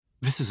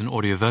This is an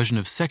audio version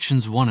of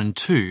Sections 1 and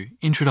 2,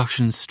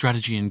 Introduction,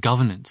 Strategy and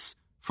Governance,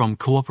 from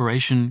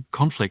Cooperation,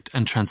 Conflict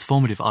and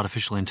Transformative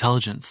Artificial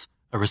Intelligence,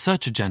 a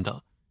Research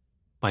Agenda,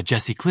 by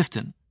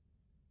Clifton,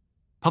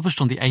 published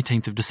on the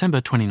 18th of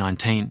December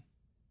 2019.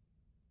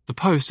 The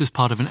post is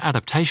part of an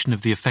adaptation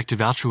of the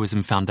Effective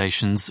Altruism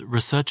Foundation's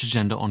Research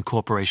Agenda on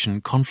Cooperation,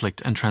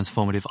 Conflict and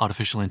Transformative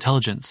Artificial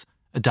Intelligence,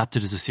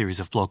 adapted as a series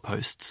of blog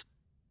posts.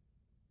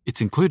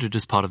 It's included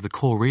as part of the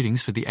core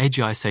readings for the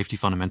AGI Safety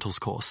Fundamentals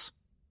course.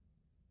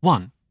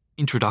 1.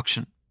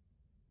 Introduction.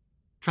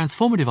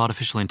 Transformative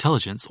Artificial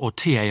Intelligence, or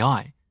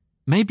TAI,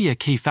 may be a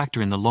key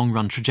factor in the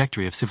long-run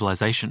trajectory of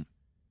civilization.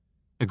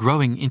 A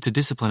growing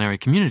interdisciplinary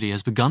community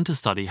has begun to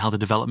study how the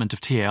development of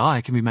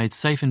TAI can be made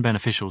safe and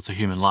beneficial to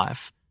human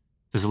life.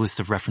 There's a list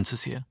of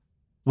references here.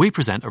 We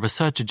present a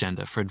research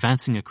agenda for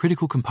advancing a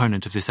critical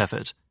component of this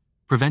effort,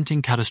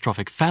 preventing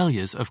catastrophic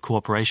failures of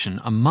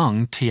cooperation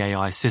among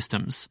TAI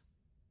systems.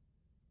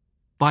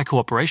 By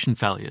cooperation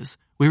failures,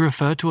 we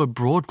refer to a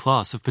broad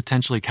class of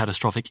potentially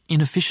catastrophic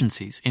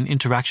inefficiencies in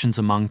interactions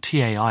among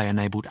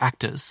TAI-enabled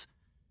actors.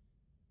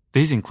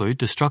 These include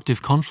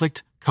destructive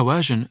conflict,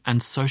 coercion, and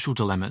social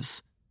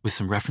dilemmas, with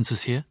some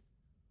references here,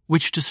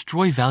 which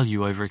destroy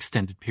value over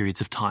extended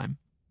periods of time.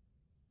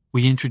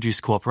 We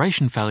introduce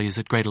cooperation failures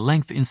at greater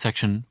length in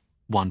Section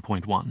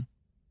 1.1.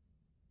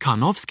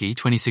 Karnofsky,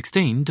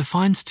 2016,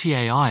 defines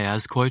TAI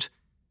as, quote,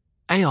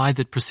 AI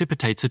that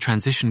precipitates a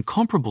transition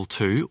comparable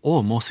to,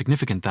 or more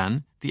significant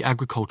than, the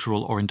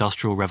agricultural or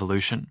industrial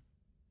revolution.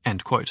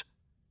 End quote.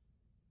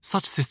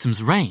 Such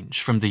systems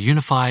range from the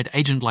unified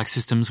agent-like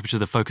systems which are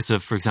the focus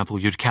of, for example,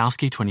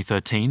 Yudkowsky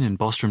 2013 and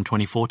Bostrom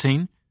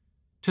 2014,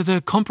 to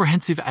the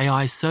comprehensive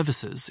AI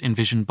services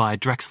envisioned by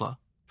Drexler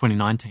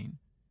 2019,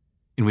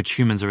 in which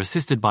humans are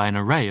assisted by an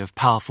array of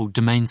powerful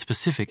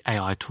domain-specific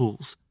AI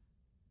tools.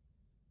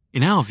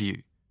 In our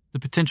view, the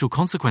potential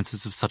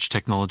consequences of such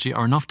technology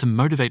are enough to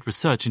motivate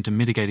research into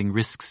mitigating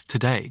risks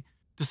today,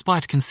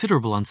 despite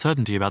considerable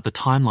uncertainty about the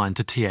timeline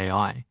to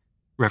TAI,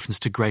 reference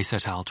to Grace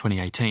et al.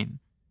 2018,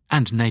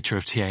 and nature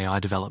of TAI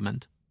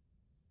development.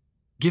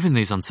 Given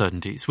these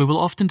uncertainties, we will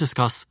often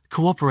discuss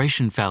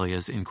cooperation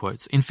failures, in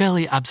quotes, in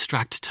fairly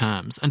abstract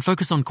terms and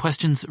focus on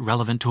questions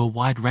relevant to a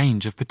wide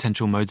range of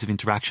potential modes of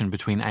interaction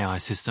between AI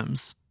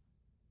systems.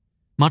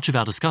 Much of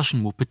our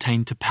discussion will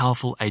pertain to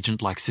powerful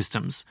agent-like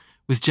systems,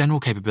 with general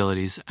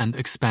capabilities and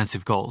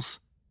expansive goals.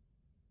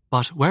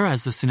 But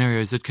whereas the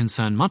scenarios that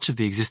concern much of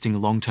the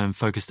existing long-term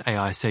focused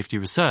AI safety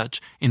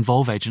research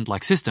involve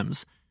agent-like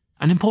systems,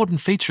 an important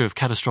feature of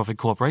catastrophic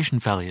cooperation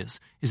failures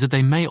is that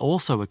they may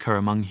also occur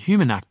among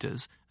human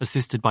actors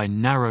assisted by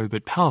narrow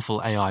but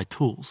powerful AI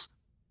tools.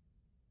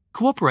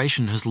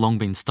 Cooperation has long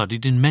been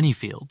studied in many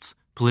fields: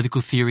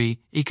 political theory,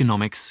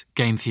 economics,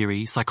 game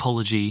theory,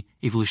 psychology,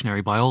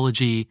 evolutionary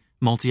biology,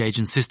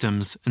 multi-agent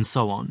systems, and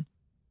so on.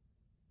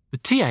 The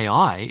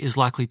TAI is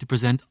likely to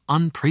present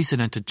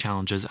unprecedented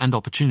challenges and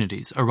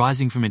opportunities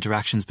arising from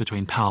interactions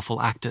between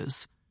powerful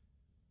actors.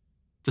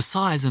 The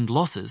size and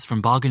losses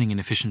from bargaining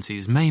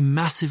inefficiencies may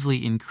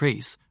massively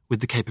increase with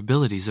the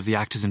capabilities of the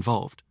actors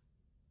involved.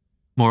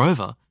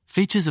 Moreover,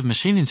 features of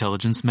machine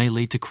intelligence may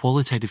lead to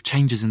qualitative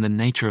changes in the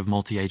nature of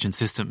multi-agent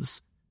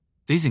systems.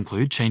 These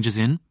include changes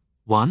in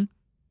 1.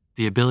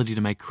 The ability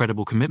to make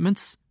credible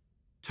commitments,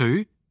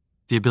 2.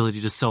 The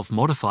ability to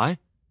self-modify,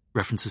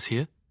 references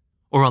here,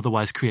 or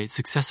otherwise create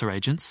successor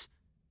agents,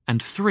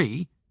 and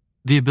 3.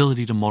 The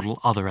ability to model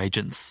other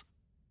agents.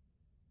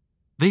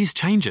 These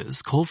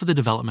changes call for the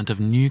development of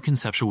new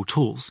conceptual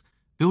tools,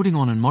 building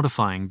on and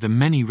modifying the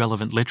many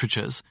relevant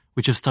literatures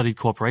which have studied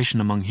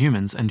cooperation among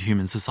humans and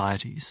human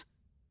societies.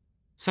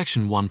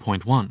 Section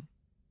 1.1.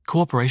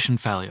 Cooperation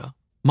Failure,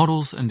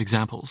 Models and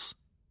Examples.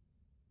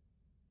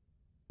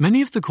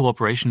 Many of the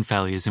cooperation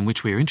failures in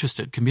which we are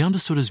interested can be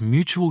understood as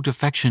mutual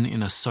defection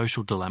in a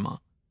social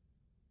dilemma.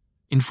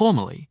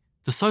 Informally,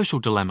 the social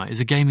dilemma is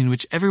a game in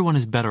which everyone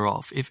is better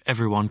off if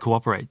everyone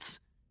cooperates,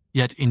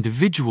 yet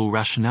individual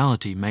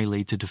rationality may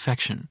lead to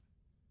defection.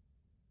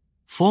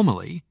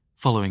 Formally,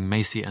 following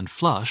Macy and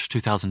Flush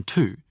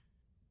 2002,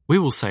 we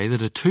will say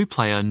that a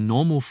two-player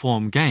normal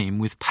form game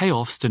with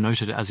payoffs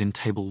denoted as in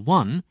Table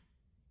 1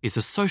 is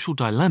a social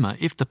dilemma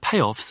if the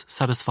payoffs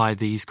satisfy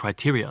these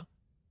criteria.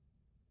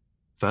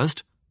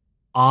 First,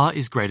 R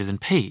is greater than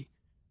P,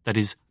 that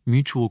is,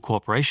 mutual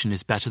cooperation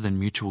is better than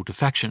mutual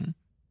defection.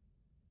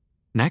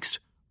 Next,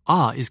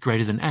 R is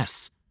greater than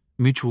S.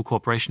 Mutual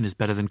cooperation is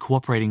better than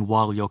cooperating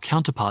while your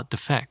counterpart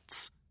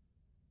defects.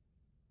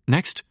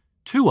 Next,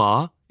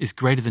 2R is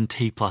greater than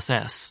T plus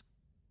S.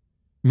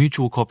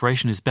 Mutual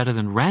cooperation is better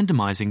than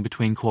randomizing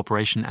between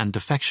cooperation and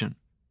defection.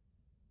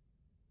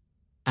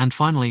 And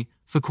finally,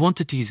 for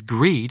quantities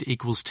greed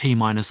equals T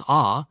minus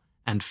R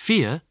and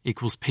fear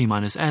equals P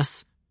minus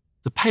S,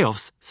 the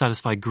payoffs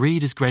satisfy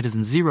greed is greater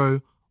than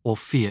 0 or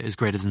fear is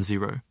greater than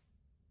 0.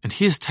 And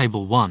here's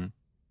Table 1.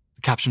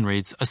 The caption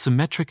reads, a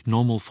symmetric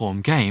normal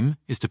form game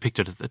is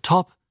depicted at the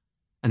top,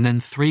 and then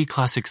 3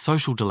 classic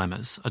social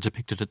dilemmas are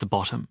depicted at the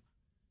bottom.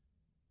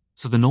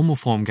 So the normal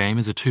form game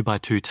is a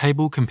 2x2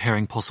 table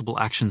comparing possible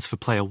actions for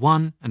player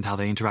 1 and how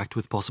they interact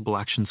with possible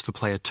actions for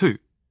player 2.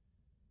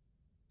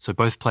 So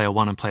both player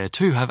 1 and player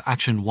 2 have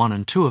action 1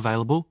 and 2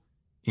 available,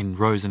 in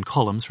rows and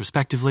columns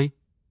respectively,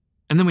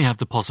 and then we have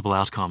the possible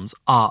outcomes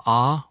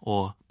RR,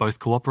 or both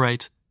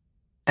cooperate,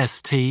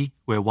 ST,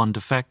 where one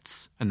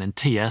defects, and then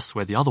TS,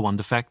 where the other one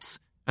defects,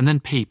 and then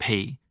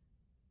PP,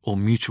 or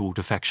mutual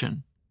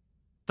defection.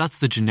 That's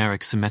the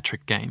generic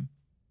symmetric game.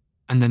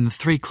 And then the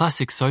three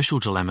classic social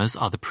dilemmas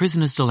are the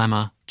prisoner's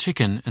dilemma,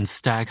 chicken, and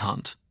stag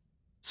hunt.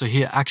 So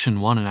here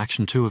action 1 and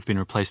action 2 have been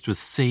replaced with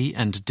C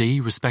and D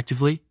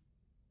respectively.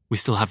 We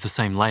still have the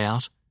same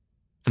layout.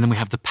 And then we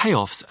have the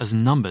payoffs as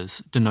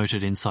numbers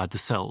denoted inside the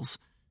cells.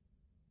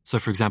 So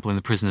for example, in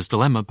the prisoner's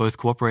dilemma, both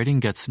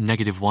cooperating gets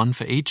 -1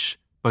 for each,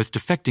 both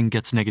defecting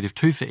gets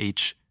 -2 for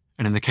each,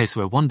 and in the case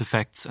where one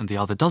defects and the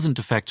other doesn't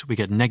defect, we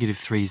get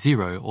 -3,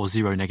 0 or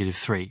 0,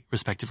 -3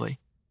 respectively.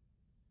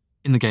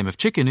 In the game of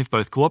chicken, if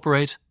both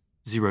cooperate,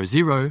 0,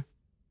 0.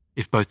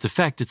 If both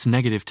defect, it's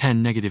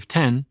 -10,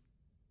 -10.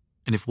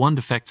 And if one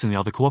defects and the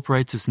other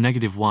cooperates, it's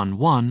 -1,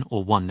 1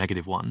 or 1,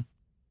 -1.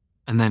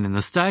 And then in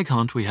the stag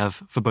hunt, we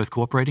have, for both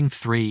cooperating,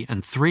 3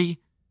 and 3.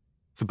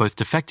 For both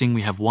defecting,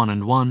 we have 1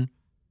 and 1.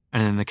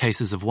 And in the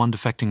cases of one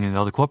defecting and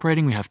the other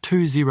cooperating, we have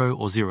 2, 0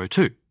 or 0,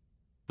 2.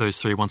 Those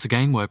three, once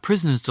again, were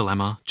prisoner's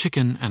dilemma,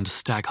 chicken, and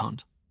stag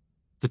hunt.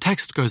 The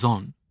text goes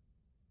on.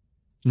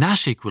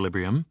 Nash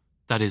equilibrium,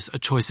 that is, a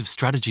choice of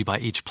strategy by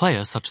each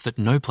player such that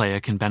no player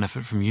can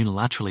benefit from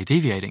unilaterally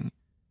deviating,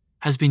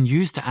 has been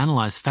used to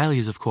analyse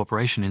failures of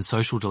cooperation in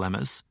social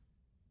dilemmas.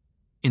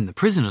 In the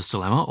prisoner's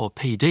dilemma, or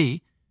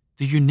PD,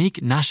 the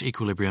unique Nash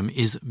equilibrium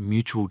is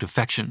mutual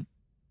defection.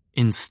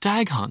 In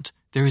stag hunt,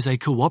 there is a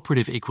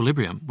cooperative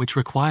equilibrium which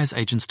requires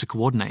agents to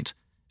coordinate,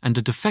 and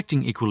a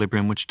defecting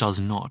equilibrium which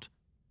does not.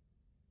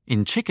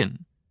 In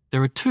chicken,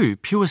 there are two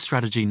pure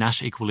strategy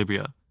Nash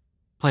equilibria.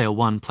 Player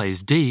 1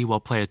 plays D while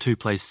player 2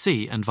 plays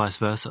C and vice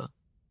versa,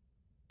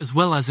 as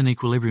well as an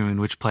equilibrium in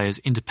which players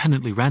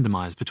independently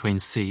randomize between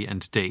C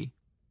and D.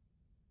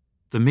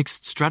 The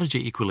mixed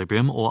strategy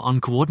equilibrium or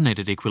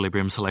uncoordinated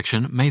equilibrium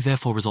selection may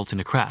therefore result in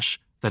a crash,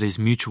 that is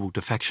mutual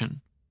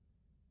defection.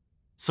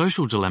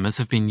 Social dilemmas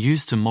have been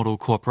used to model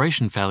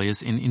cooperation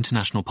failures in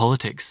international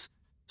politics.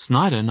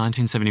 Snyder,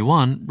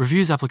 1971,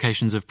 reviews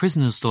applications of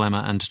prisoner's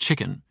dilemma and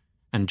chicken,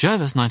 and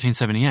Jervis,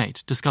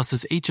 1978,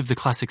 discusses each of the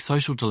classic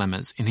social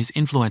dilemmas in his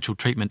influential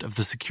treatment of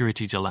the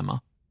security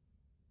dilemma.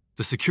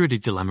 The security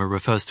dilemma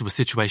refers to a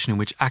situation in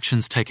which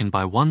actions taken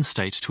by one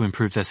state to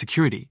improve their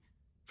security,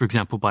 for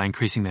example by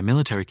increasing their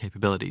military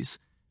capabilities,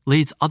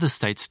 leads other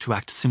states to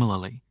act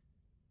similarly.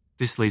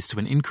 This leads to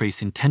an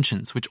increase in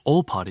tensions which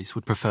all parties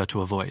would prefer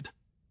to avoid.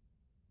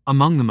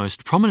 Among the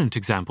most prominent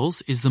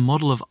examples is the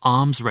model of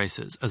arms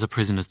races as a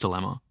prisoner's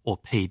dilemma, or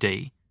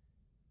PD.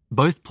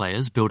 Both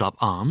players build up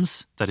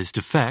arms, that is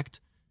defect,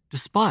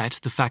 despite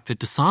the fact that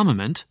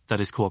disarmament,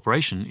 that is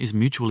cooperation, is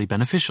mutually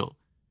beneficial,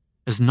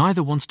 as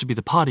neither wants to be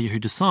the party who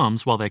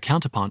disarms while their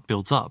counterpart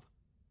builds up.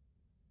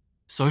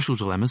 Social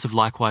dilemmas have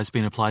likewise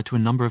been applied to a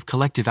number of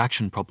collective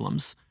action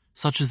problems,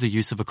 such as the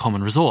use of a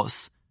common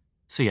resource,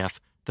 cf.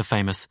 the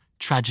famous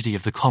tragedy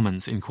of the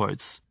commons in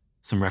quotes,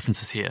 some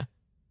references here,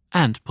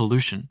 and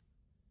pollution.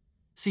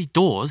 See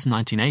Dawes,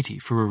 1980,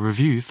 for a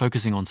review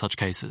focusing on such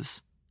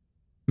cases.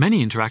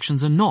 Many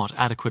interactions are not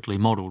adequately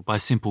modelled by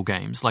simple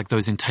games like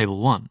those in Table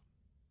 1.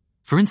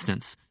 For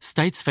instance,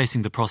 states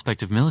facing the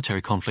prospect of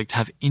military conflict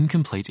have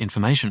incomplete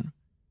information.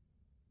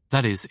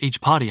 That is,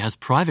 each party has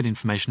private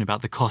information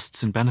about the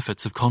costs and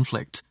benefits of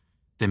conflict,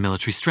 their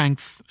military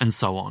strength, and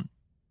so on.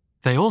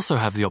 They also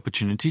have the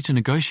opportunity to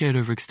negotiate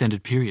over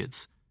extended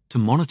periods, to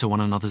monitor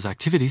one another's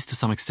activities to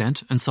some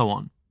extent, and so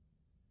on.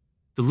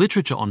 The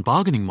literature on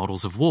bargaining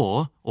models of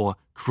war, or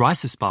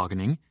crisis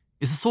bargaining,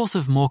 is a source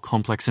of more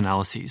complex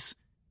analyses.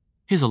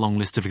 Here's a long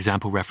list of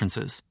example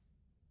references.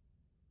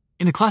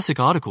 In a classic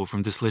article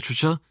from this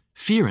literature,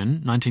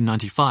 Fearon,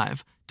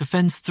 1995,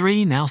 defends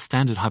three now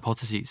standard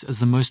hypotheses as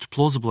the most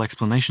plausible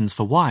explanations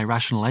for why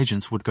rational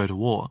agents would go to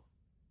war.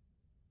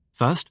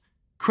 First,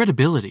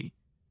 credibility.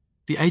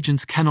 The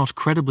agents cannot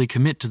credibly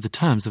commit to the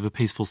terms of a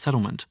peaceful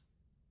settlement.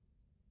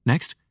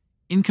 Next,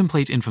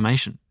 incomplete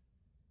information.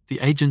 The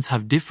agents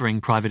have differing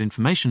private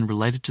information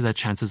related to their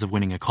chances of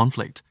winning a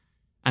conflict,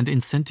 and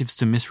incentives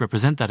to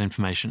misrepresent that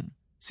information.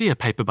 See a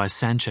paper by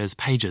Sanchez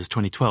Pages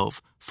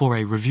 2012 for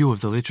a review of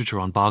the literature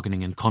on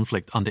bargaining and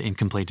conflict under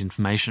incomplete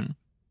information.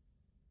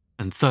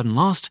 And third and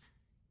last,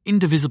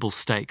 indivisible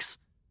stakes.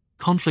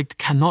 Conflict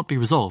cannot be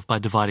resolved by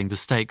dividing the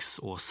stakes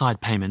or side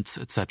payments,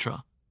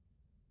 etc.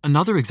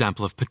 Another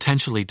example of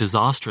potentially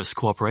disastrous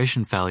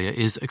cooperation failure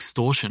is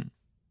extortion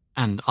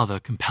and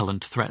other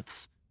compellent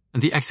threats,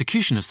 and the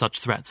execution of such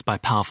threats by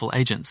powerful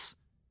agents.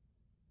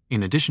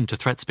 In addition to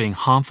threats being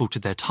harmful to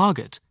their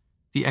target,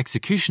 the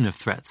execution of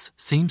threats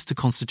seems to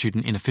constitute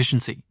an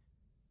inefficiency.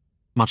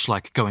 Much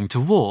like going to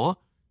war,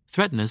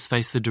 threateners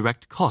face the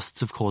direct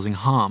costs of causing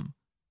harm,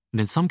 and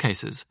in some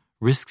cases,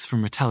 risks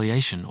from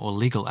retaliation or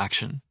legal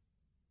action.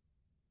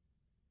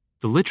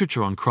 The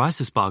literature on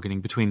crisis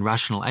bargaining between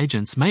rational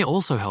agents may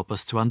also help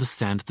us to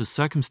understand the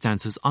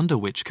circumstances under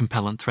which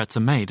compellant threats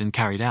are made and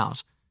carried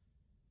out,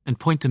 and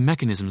point to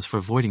mechanisms for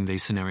avoiding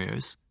these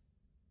scenarios.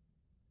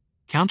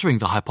 Countering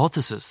the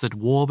hypothesis that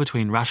war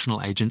between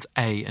rational agents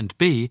A and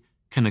B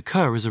can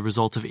occur as a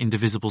result of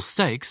indivisible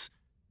stakes,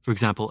 for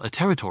example, a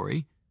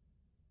territory,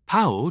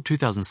 Powell,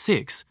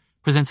 2006,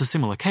 presents a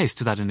similar case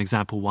to that in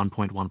example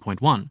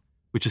 1.1.1,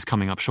 which is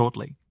coming up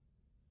shortly,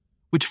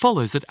 which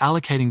follows that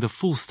allocating the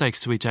full stakes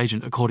to each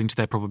agent according to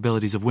their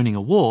probabilities of winning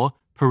a war,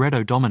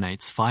 Pareto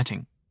dominates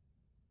fighting.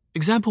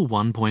 Example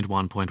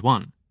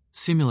 1.1.1,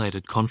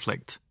 Simulated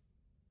Conflict.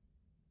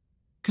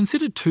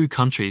 Consider two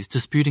countries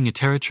disputing a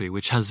territory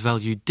which has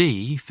value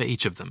D for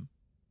each of them.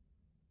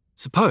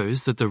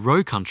 Suppose that the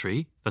row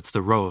country, that's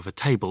the row of a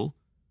table,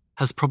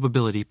 has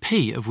probability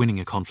P of winning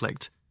a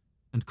conflict,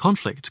 and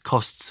conflict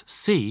costs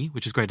C,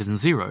 which is greater than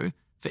 0,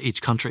 for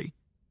each country,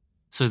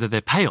 so that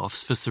their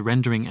payoffs for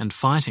surrendering and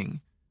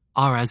fighting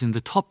are as in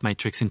the top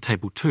matrix in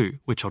Table 2,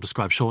 which I'll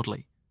describe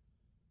shortly.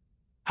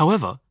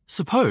 However,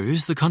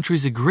 suppose the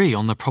countries agree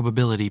on the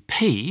probability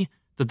P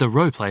that the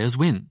row players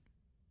win.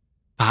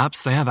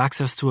 Perhaps they have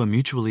access to a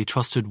mutually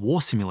trusted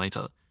war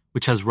simulator,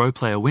 which has row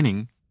player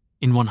winning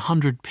in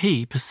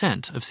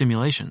 100% of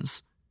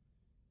simulations.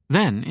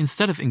 Then,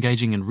 instead of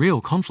engaging in real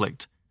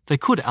conflict, they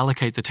could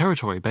allocate the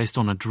territory based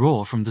on a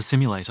draw from the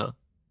simulator.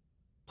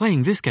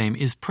 Playing this game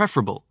is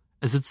preferable,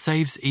 as it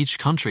saves each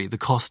country the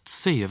cost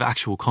C of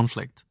actual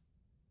conflict.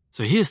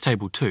 So here's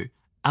Table 2,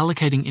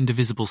 allocating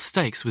indivisible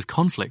stakes with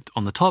conflict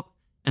on the top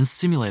and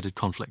simulated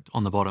conflict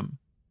on the bottom.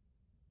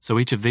 So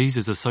each of these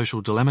is a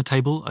social dilemma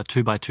table, a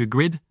 2x2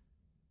 grid,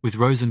 with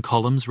rows and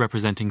columns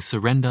representing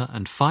surrender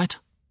and fight.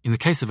 In the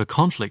case of a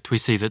conflict, we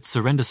see that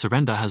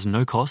surrender has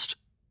no cost,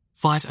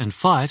 fight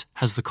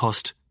has the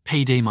cost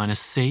PD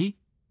minus C,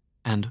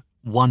 and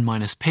 1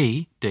 minus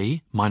P,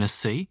 D, minus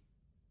C.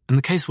 In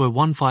the case where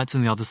one fights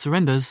and the other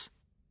surrenders,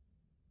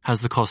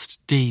 has the cost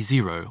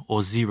D0 or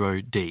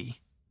 0D.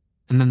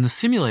 And then the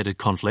simulated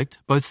conflict,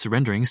 both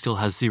surrendering still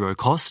has 0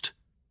 cost,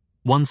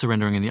 one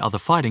surrendering and the other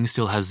fighting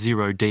still has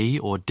 0D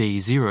or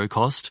D0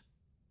 cost,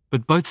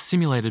 but both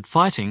simulated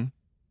fighting,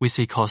 we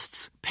see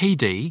costs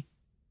PD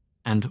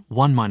and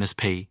 1 minus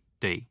P,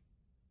 D.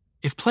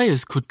 If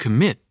players could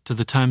commit to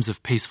the terms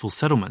of peaceful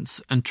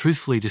settlements and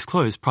truthfully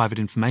disclose private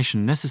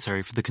information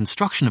necessary for the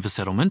construction of a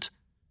settlement,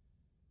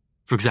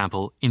 for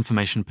example,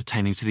 information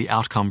pertaining to the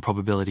outcome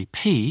probability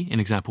P in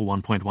example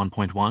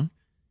 1.1.1,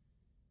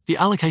 the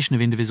allocation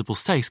of indivisible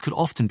stakes could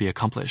often be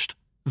accomplished.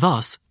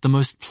 Thus, the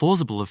most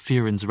plausible of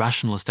Fearon's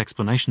rationalist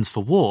explanations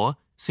for war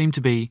seem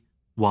to be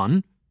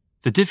 1.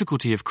 The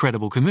difficulty of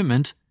credible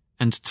commitment,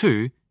 and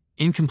 2.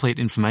 Incomplete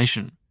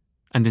information,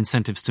 and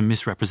incentives to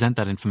misrepresent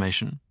that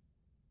information.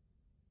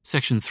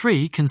 Section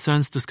 3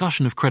 concerns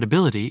discussion of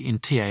credibility in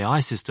TAI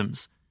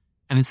systems,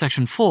 and in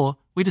Section 4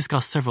 we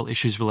discuss several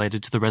issues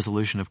related to the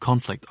resolution of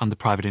conflict under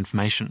private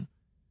information.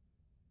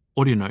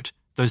 Audio note,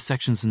 those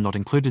sections are not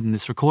included in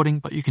this recording,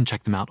 but you can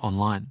check them out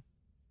online.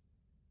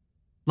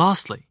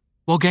 Lastly,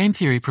 while game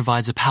theory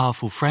provides a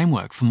powerful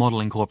framework for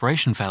modelling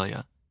cooperation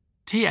failure,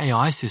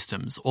 TAI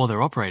systems or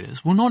their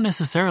operators will not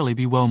necessarily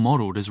be well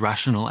modelled as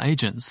rational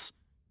agents.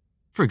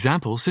 For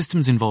example,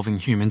 systems involving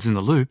humans in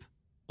the loop,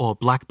 or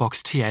black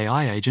box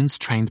TAI agents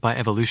trained by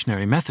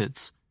evolutionary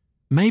methods,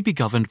 may be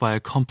governed by a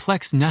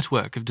complex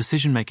network of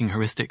decision-making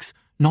heuristics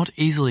not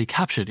easily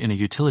captured in a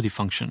utility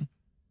function.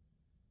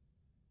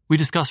 We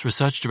discuss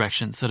research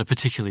directions that are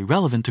particularly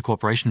relevant to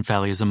cooperation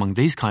failures among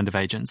these kind of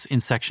agents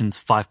in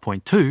sections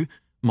 5.2,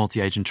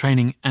 multi-agent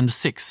training, and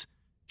 6,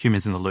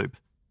 humans in the loop.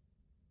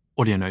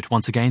 Audio note,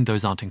 once again,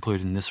 those aren't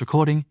included in this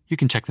recording. You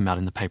can check them out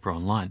in the paper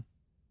online.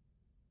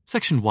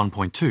 Section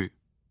 1.2,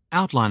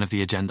 outline of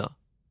the agenda.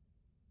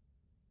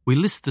 We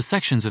list the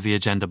sections of the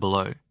agenda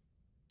below.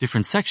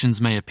 Different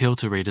sections may appeal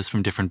to readers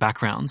from different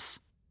backgrounds.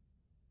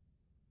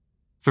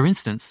 For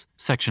instance,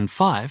 Section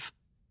 5,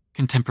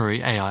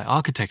 contemporary AI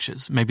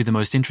architectures, may be the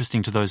most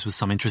interesting to those with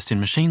some interest in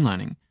machine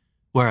learning,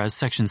 whereas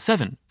Section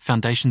 7,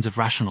 foundations of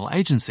rational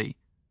agency,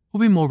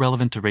 will be more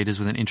relevant to readers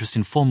with an interest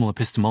in formal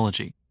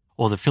epistemology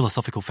or the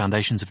philosophical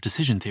foundations of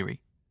decision theory.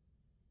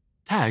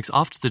 Tags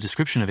after the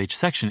description of each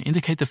section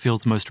indicate the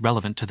fields most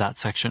relevant to that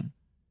section.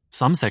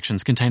 Some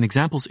sections contain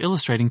examples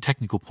illustrating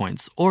technical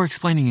points or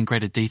explaining in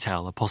greater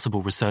detail a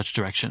possible research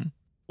direction.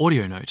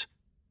 Audio note.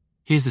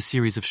 Here's a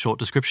series of short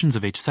descriptions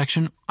of each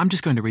section. I'm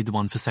just going to read the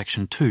one for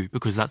Section 2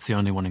 because that's the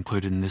only one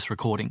included in this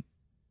recording.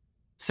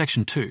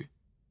 Section 2.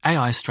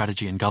 AI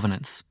Strategy and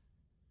Governance.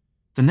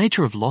 The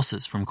nature of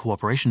losses from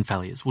cooperation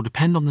failures will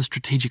depend on the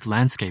strategic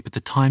landscape at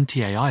the time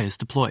TAI is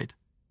deployed.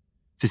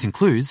 This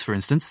includes, for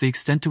instance, the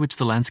extent to which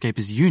the landscape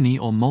is uni-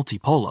 or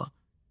multipolar,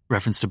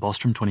 reference to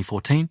Bostrom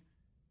 2014,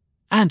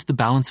 and the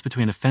balance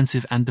between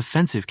offensive and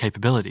defensive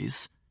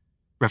capabilities,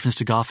 reference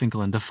to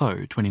Garfinkel and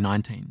Defoe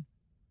 2019.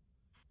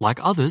 Like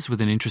others with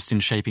an interest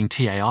in shaping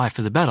TAI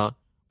for the better,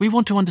 we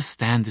want to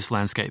understand this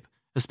landscape,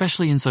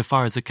 especially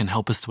insofar as it can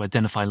help us to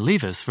identify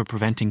levers for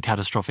preventing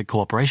catastrophic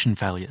cooperation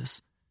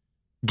failures.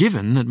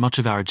 Given that much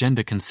of our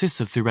agenda consists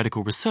of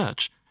theoretical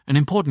research an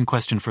important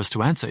question for us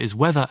to answer is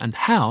whether and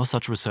how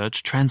such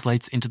research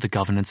translates into the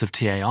governance of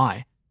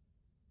TAI.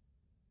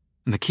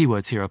 And the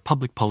keywords here are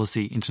public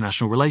policy,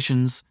 international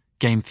relations,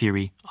 game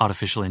theory,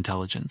 artificial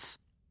intelligence.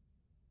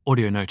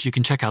 Audio note, you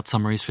can check out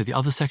summaries for the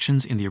other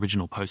sections in the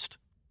original post.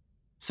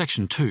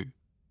 Section 2.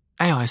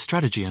 AI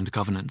Strategy and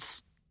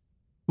Governance.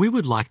 We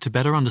would like to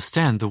better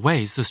understand the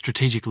ways the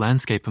strategic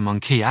landscape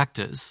among key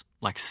actors,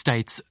 like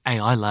states,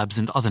 AI labs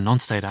and other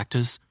non-state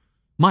actors,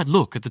 might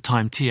look at the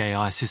time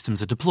TAI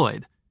systems are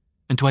deployed,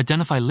 and to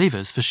identify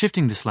levers for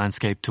shifting this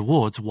landscape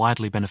towards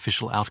widely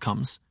beneficial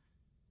outcomes.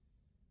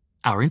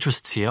 Our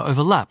interests here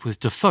overlap with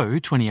Defoe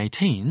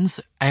 2018's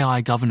AI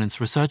Governance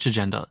Research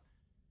Agenda.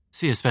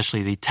 See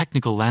especially the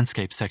Technical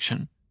Landscape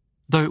section,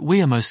 though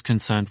we are most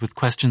concerned with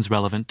questions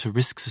relevant to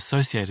risks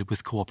associated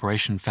with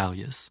cooperation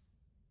failures.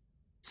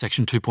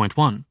 Section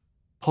 2.1.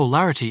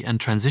 Polarity and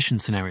Transition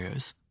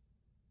Scenarios.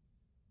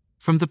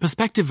 From the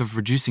perspective of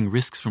reducing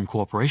risks from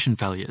cooperation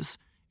failures,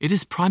 it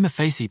is prima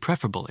facie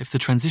preferable if the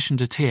transition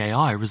to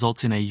TAI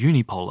results in a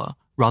unipolar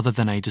rather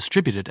than a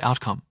distributed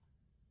outcome.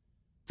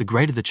 The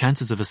greater the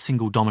chances of a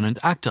single dominant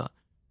actor,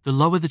 the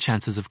lower the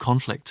chances of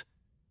conflict,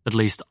 at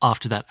least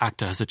after that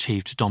actor has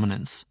achieved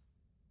dominance.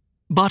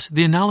 But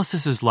the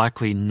analysis is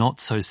likely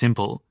not so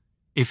simple,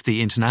 if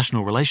the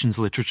international relations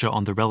literature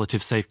on the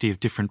relative safety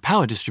of different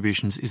power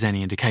distributions is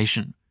any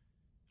indication,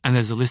 and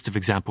there's a list of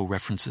example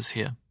references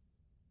here.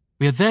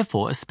 We are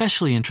therefore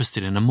especially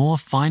interested in a more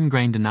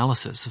fine-grained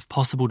analysis of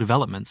possible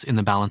developments in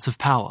the balance of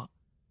power.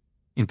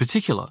 In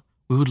particular,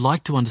 we would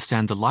like to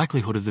understand the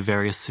likelihood of the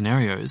various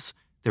scenarios,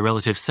 their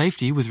relative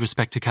safety with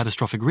respect to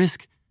catastrophic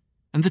risk,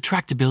 and the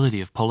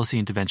tractability of policy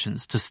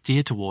interventions to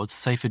steer towards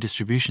safer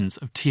distributions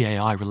of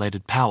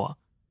TAI-related power.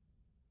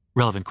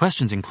 Relevant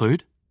questions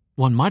include: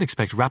 one might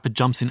expect rapid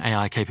jumps in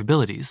AI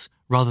capabilities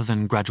rather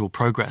than gradual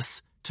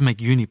progress to make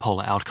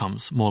unipolar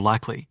outcomes more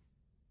likely.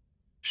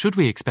 Should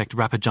we expect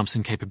rapid jumps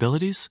in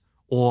capabilities,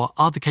 or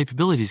are the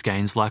capabilities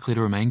gains likely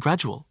to remain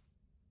gradual?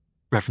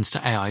 Reference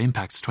to AI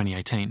Impacts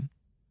 2018.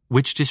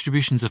 Which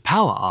distributions of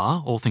power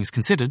are, all things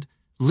considered,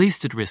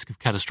 least at risk of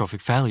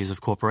catastrophic failures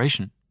of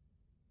cooperation?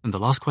 And the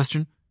last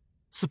question: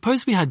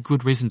 suppose we had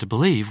good reason to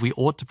believe we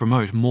ought to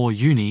promote more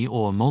uni-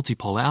 or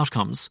multipolar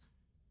outcomes.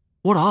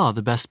 What are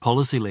the best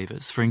policy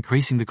levers for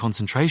increasing the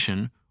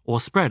concentration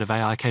or spread of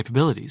AI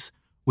capabilities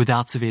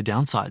without severe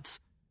downsides,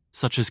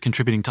 such as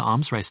contributing to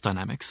arms race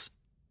dynamics?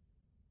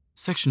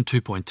 Section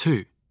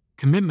 2.2.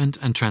 Commitment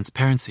and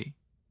Transparency.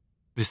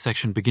 This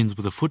section begins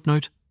with a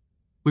footnote.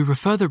 We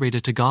refer the reader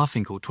to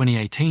Garfinkel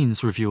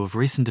 2018's review of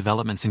recent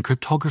developments in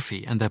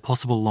cryptography and their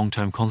possible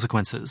long-term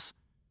consequences.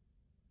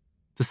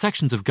 The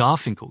sections of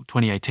Garfinkel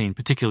 2018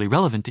 particularly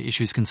relevant to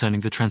issues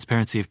concerning the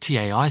transparency of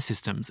TAI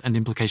systems and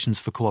implications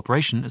for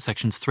cooperation are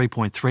sections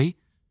 3.3,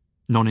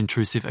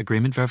 Non-Intrusive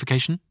Agreement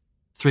Verification,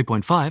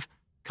 3.5,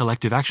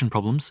 Collective Action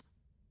Problems,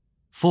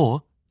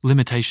 4,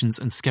 Limitations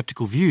and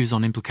Skeptical Views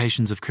on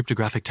Implications of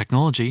Cryptographic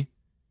Technology,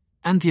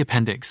 and the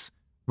Appendix,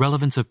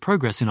 Relevance of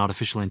Progress in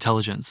Artificial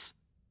Intelligence.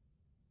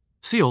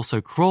 See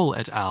also Kroll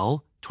et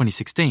al.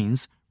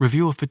 2016's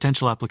review of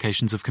potential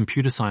applications of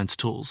computer science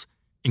tools,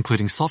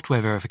 including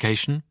software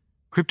verification,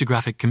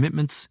 cryptographic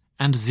commitments,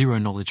 and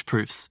zero-knowledge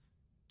proofs,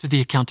 to the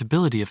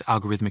accountability of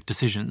algorithmic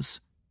decisions.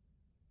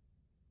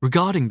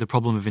 Regarding the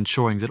problem of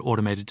ensuring that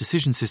automated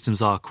decision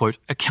systems are, quote,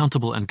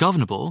 accountable and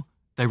governable,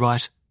 they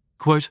write,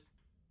 quote,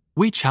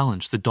 we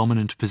challenge the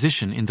dominant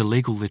position in the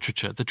legal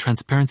literature that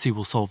transparency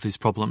will solve these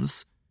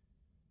problems.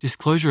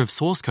 Disclosure of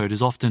source code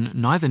is often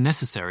neither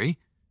necessary,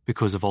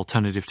 because of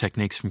alternative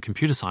techniques from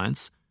computer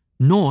science,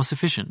 nor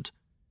sufficient,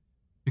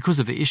 because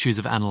of the issues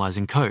of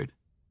analyzing code,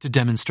 to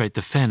demonstrate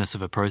the fairness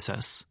of a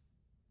process.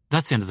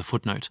 That's the end of the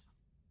footnote.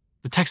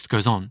 The text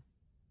goes on.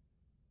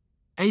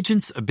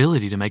 Agents'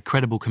 ability to make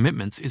credible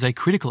commitments is a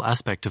critical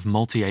aspect of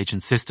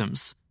multi-agent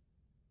systems.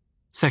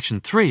 Section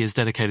 3 is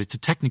dedicated to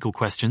technical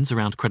questions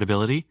around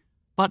credibility,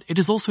 but it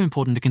is also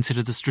important to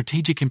consider the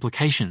strategic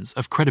implications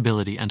of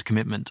credibility and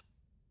commitment.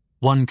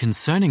 One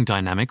concerning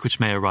dynamic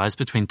which may arise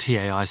between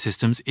TAI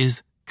systems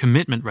is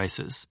commitment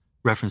races,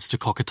 reference to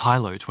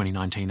Cockatilow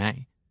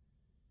 2019a.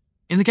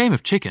 In the game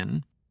of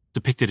chicken,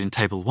 depicted in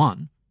Table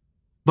 1,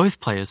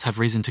 both players have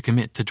reason to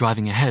commit to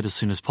driving ahead as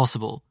soon as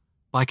possible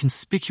by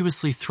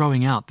conspicuously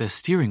throwing out their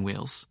steering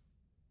wheels.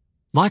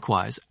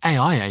 Likewise,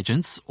 AI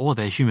agents, or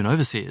their human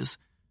overseers,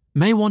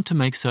 may want to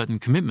make certain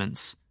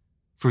commitments,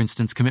 for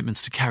instance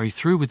commitments to carry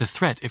through with a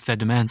threat if their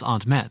demands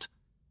aren't met,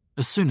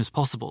 as soon as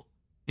possible,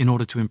 in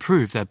order to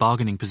improve their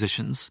bargaining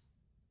positions.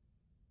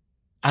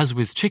 As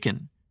with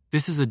chicken,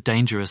 this is a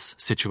dangerous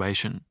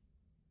situation.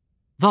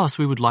 Thus,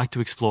 we would like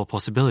to explore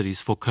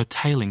possibilities for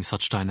curtailing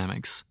such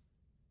dynamics.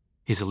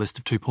 Here's a list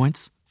of 2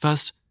 points.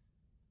 First,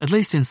 at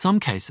least in some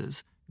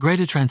cases,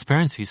 greater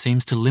transparency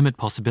seems to limit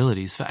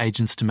possibilities for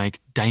agents to make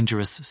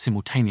dangerous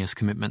simultaneous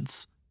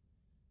commitments.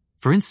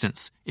 For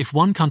instance, if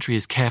one country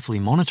is carefully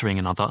monitoring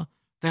another,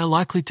 they are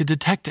likely to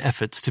detect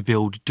efforts to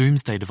build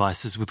doomsday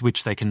devices with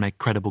which they can make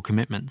credible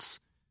commitments.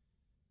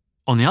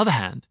 On the other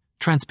hand,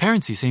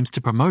 transparency seems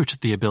to promote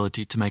the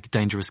ability to make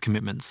dangerous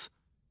commitments.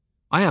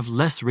 I have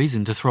less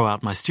reason to throw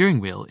out my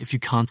steering wheel if you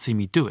can't see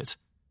me do it.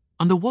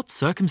 Under what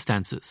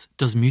circumstances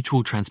does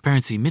mutual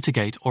transparency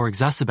mitigate or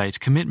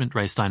exacerbate commitment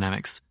race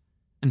dynamics?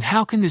 And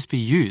how can this be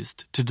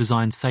used to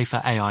design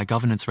safer AI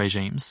governance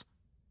regimes?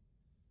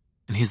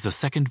 And here's the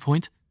second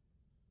point.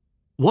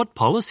 What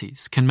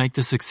policies can make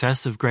the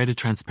success of greater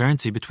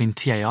transparency between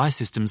TAI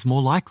systems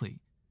more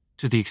likely,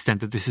 to the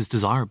extent that this is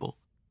desirable?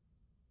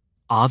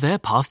 Are there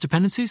path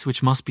dependencies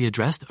which must be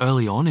addressed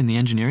early on in the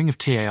engineering of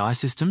TAI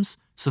systems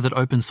so that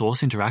open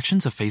source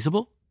interactions are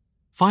feasible?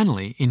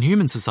 Finally, in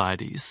human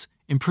societies,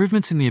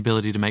 improvements in the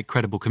ability to make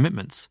credible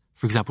commitments,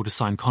 for example to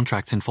sign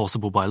contracts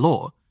enforceable by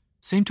law,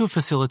 seem to have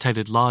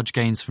facilitated large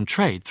gains from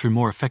trade through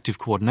more effective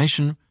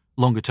coordination,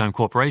 longer-term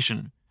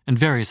cooperation, and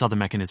various other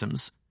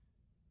mechanisms.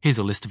 Here's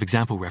a list of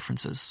example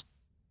references.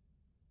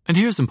 And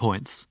here are some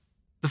points.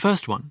 The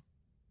first one.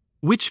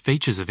 Which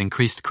features of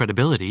increased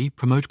credibility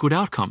promote good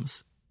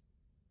outcomes?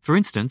 For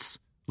instance,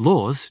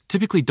 laws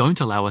typically don't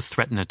allow a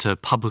threatener to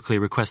publicly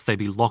request they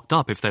be locked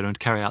up if they don't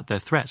carry out their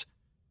threat.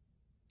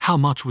 How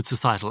much would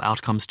societal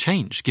outcomes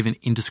change given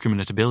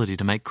indiscriminate ability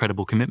to make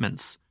credible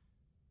commitments?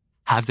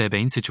 Have there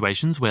been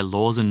situations where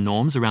laws and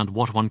norms around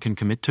what one can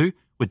commit to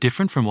were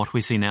different from what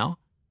we see now?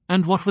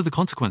 And what were the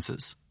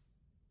consequences?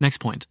 Next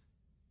point.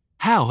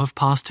 How have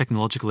past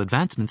technological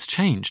advancements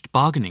changed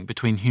bargaining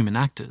between human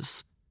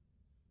actors?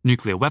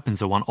 Nuclear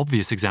weapons are one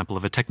obvious example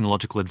of a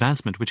technological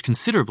advancement which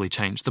considerably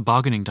changed the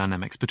bargaining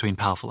dynamics between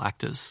powerful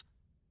actors.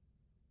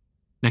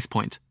 Next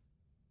point.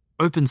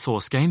 Open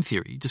source game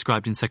theory,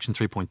 described in section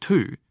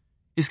 3.2,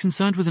 is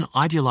concerned with an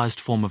idealized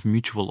form of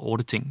mutual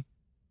auditing.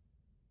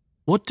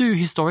 What do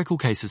historical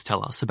cases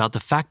tell us about the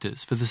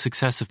factors for the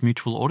success of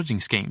mutual auditing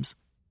schemes?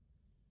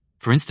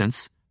 For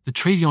instance, the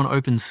Treaty on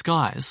Open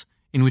Skies,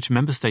 in which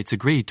member states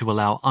agreed to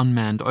allow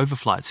unmanned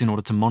overflights in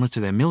order to monitor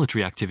their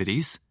military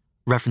activities,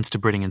 reference to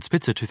Britting and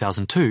Spitzer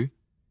 2002,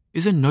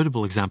 is a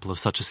notable example of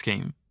such a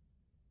scheme.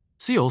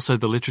 See also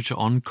the literature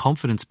on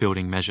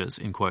confidence-building measures,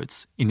 in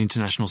quotes, in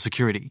international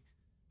security,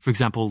 for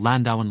example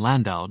Landau and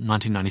Landau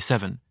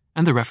 1997,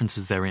 and the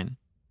references therein.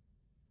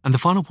 And the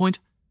final point,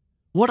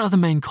 what are the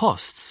main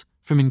costs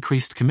from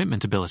increased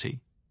commitment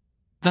ability?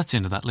 That's the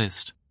end of that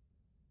list.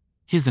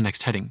 Here's the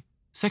next heading,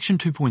 section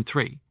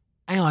 2.3,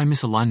 AI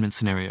misalignment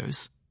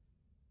scenarios.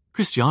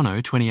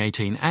 Cristiano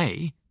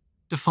 2018a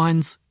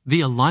defines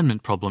the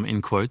alignment problem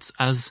in quotes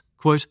as,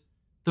 quote,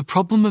 the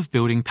problem of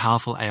building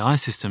powerful AI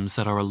systems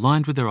that are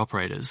aligned with their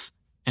operators,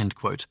 end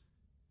quote.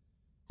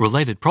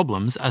 Related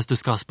problems, as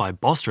discussed by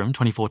Bostrom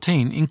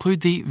 2014,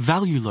 include the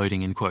value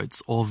loading in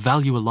quotes or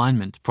value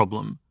alignment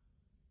problem,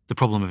 the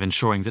problem of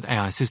ensuring that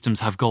AI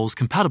systems have goals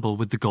compatible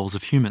with the goals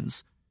of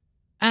humans,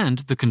 and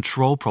the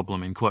control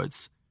problem in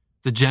quotes,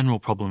 the general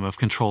problem of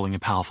controlling a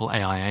powerful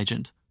AI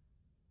agent.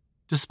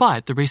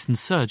 Despite the recent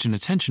surge in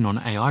attention on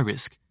AI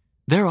risk,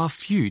 there are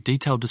few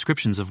detailed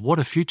descriptions of what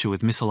a future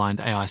with misaligned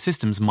AI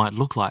systems might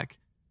look like.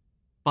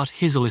 But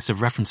here's a list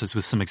of references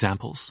with some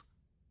examples.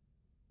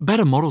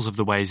 Better models of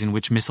the ways in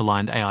which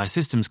misaligned AI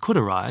systems could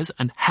arise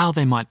and how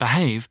they might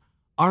behave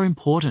are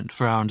important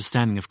for our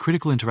understanding of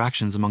critical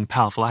interactions among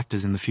powerful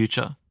actors in the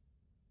future.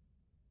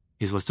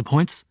 Here's a list of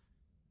points.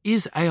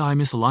 Is AI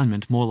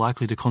misalignment more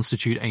likely to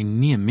constitute a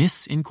near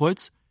miss, in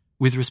quotes,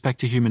 with respect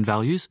to human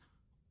values,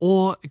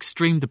 or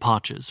extreme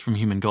departures from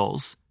human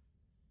goals?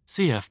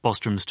 CF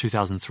Bostrom's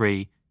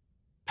 2003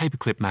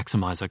 Paperclip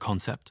Maximizer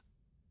concept.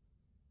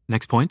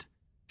 Next point.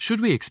 Should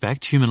we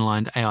expect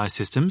human-aligned AI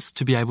systems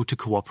to be able to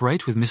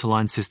cooperate with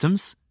misaligned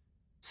systems?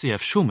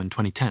 CF Schulman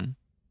 2010.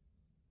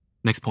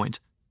 Next point.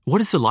 What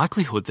is the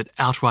likelihood that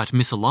outright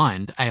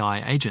misaligned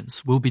AI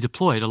agents will be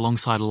deployed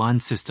alongside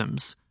aligned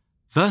systems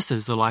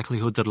versus the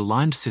likelihood that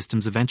aligned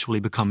systems eventually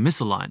become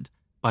misaligned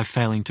by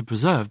failing to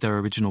preserve their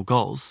original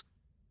goals?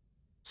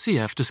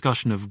 CF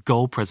Discussion of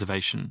Goal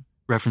Preservation,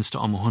 reference to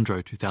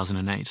Alejandro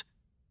 2008.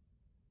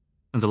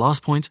 And the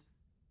last point,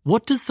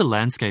 what does the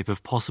landscape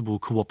of possible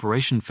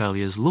cooperation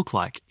failures look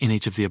like in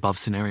each of the above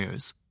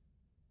scenarios?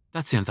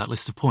 That's the end of that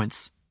list of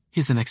points.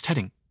 Here's the next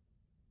heading.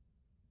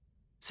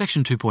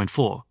 Section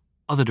 2.4,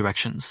 Other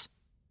Directions.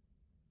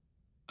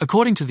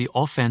 According to the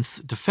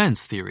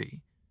offense-defense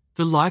theory,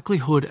 the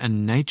likelihood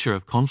and nature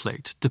of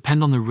conflict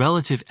depend on the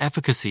relative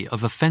efficacy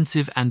of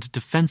offensive and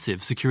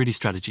defensive security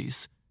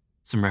strategies.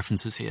 Some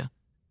references here.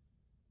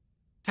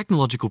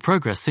 Technological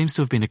progress seems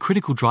to have been a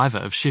critical driver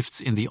of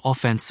shifts in the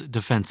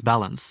offense-defense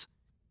balance.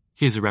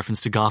 Here's a reference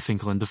to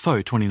Garfinkel and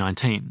Defoe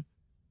 2019.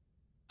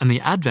 And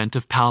the advent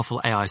of powerful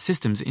AI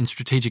systems in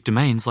strategic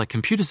domains like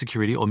computer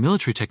security or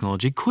military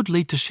technology could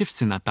lead to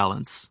shifts in that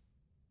balance.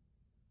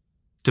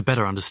 To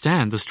better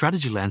understand the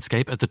strategy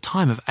landscape at the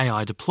time of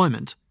AI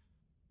deployment,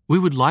 we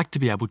would like to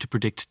be able to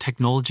predict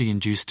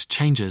technology-induced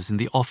changes in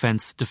the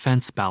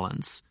offense-defense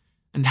balance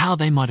and how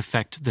they might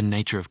affect the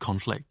nature of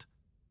conflict.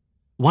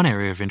 One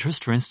area of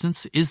interest, for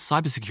instance, is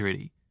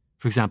cybersecurity.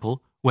 For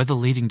example, whether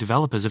leading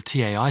developers of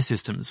TAI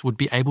systems would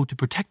be able to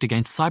protect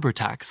against cyber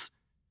attacks.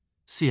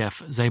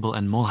 CF Zabel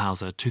and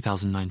Mollhauser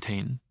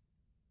 2019.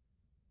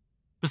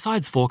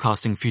 Besides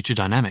forecasting future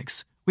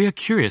dynamics, we are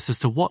curious as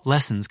to what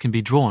lessons can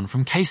be drawn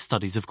from case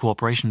studies of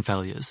cooperation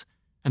failures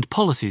and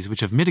policies which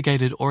have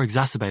mitigated or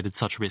exacerbated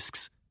such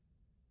risks.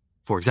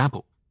 For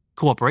example,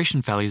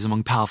 cooperation failures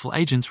among powerful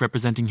agents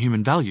representing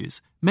human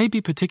values may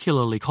be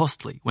particularly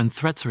costly when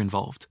threats are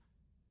involved.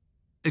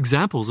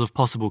 Examples of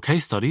possible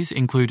case studies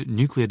include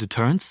nuclear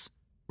deterrence,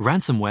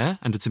 ransomware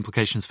and its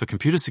implications for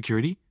computer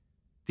security,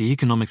 the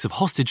economics of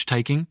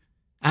hostage-taking,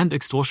 and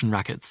extortion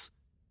rackets,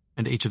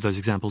 and each of those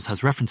examples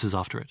has references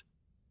after it.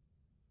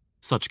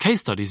 Such case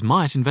studies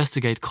might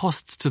investigate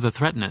costs to the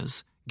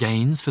threateners,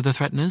 gains for the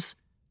threateners,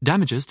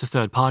 damages to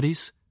third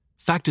parties,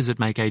 factors that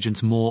make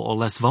agents more or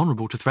less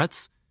vulnerable to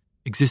threats,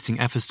 existing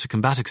efforts to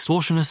combat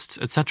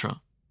extortionists,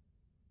 etc.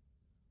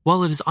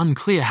 While it is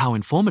unclear how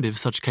informative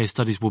such case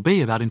studies will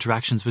be about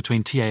interactions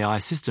between TAI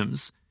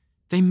systems,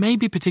 they may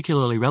be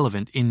particularly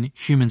relevant in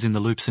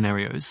humans-in-the-loop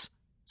scenarios.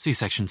 See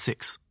Section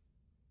 6.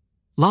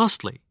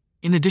 Lastly,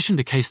 in addition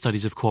to case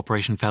studies of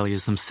cooperation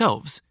failures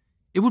themselves,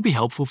 it would be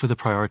helpful for the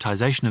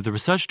prioritization of the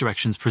research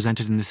directions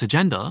presented in this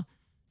agenda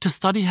to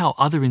study how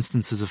other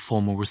instances of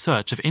formal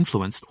research have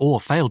influenced or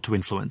failed to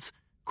influence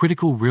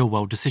critical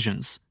real-world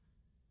decisions.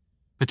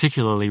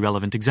 Particularly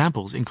relevant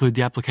examples include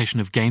the application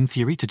of game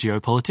theory to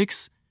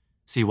geopolitics,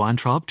 see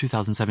Weintraub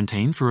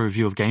 2017 for a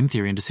review of game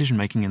theory and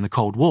decision-making in the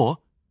Cold War,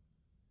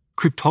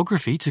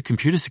 cryptography to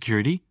computer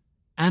security,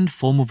 and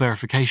formal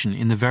verification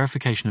in the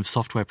verification of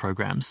software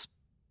programs.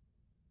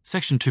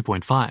 Section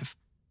 2.5.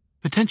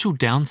 Potential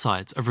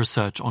downsides of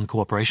research on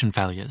cooperation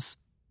failures.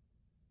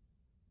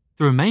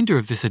 The remainder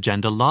of this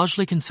agenda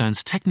largely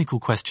concerns technical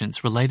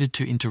questions related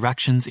to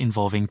interactions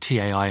involving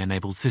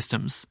TAI-enabled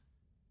systems.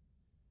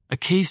 A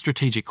key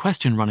strategic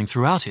question running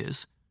throughout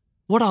is,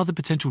 what are the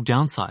potential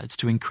downsides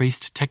to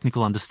increased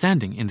technical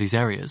understanding in these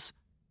areas?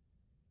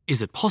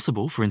 Is it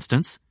possible, for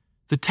instance,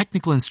 that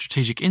technical and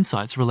strategic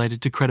insights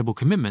related to credible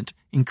commitment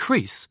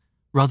increase,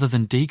 rather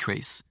than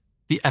decrease,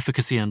 the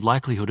efficacy and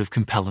likelihood of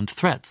compellent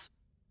threats?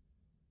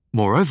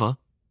 Moreover,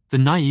 the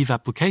naive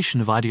application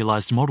of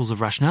idealized models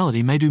of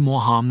rationality may do more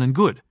harm than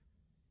good.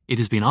 It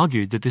has been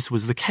argued that this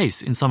was the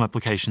case in some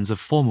applications of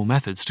formal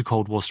methods to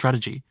Cold War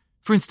strategy,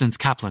 for instance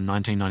Kaplan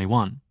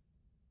 1991.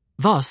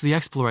 Thus, the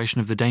exploration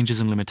of the dangers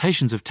and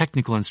limitations of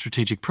technical and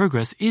strategic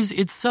progress is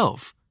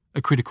itself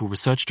a critical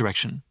research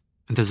direction.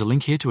 And there's a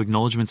link here to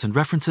acknowledgements and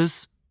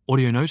references.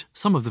 Audio note,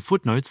 some of the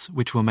footnotes,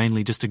 which were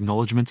mainly just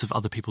acknowledgements of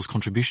other people's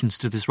contributions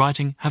to this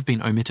writing, have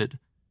been omitted.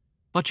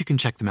 But you can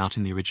check them out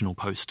in the original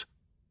post.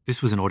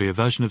 This was an audio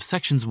version of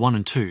Sections 1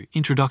 and 2,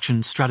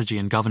 Introduction, Strategy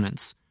and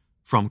Governance,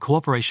 from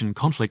Cooperation,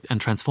 Conflict and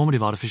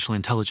Transformative Artificial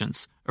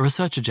Intelligence, a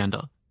Research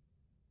Agenda,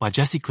 by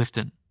Jesse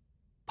Clifton,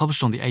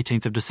 published on the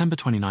 18th of December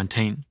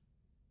 2019.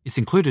 It's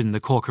included in the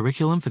core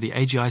curriculum for the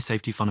AGI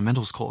Safety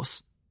Fundamentals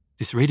course.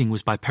 This reading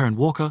was by Perrin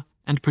Walker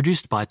and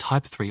produced by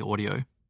Type 3 Audio.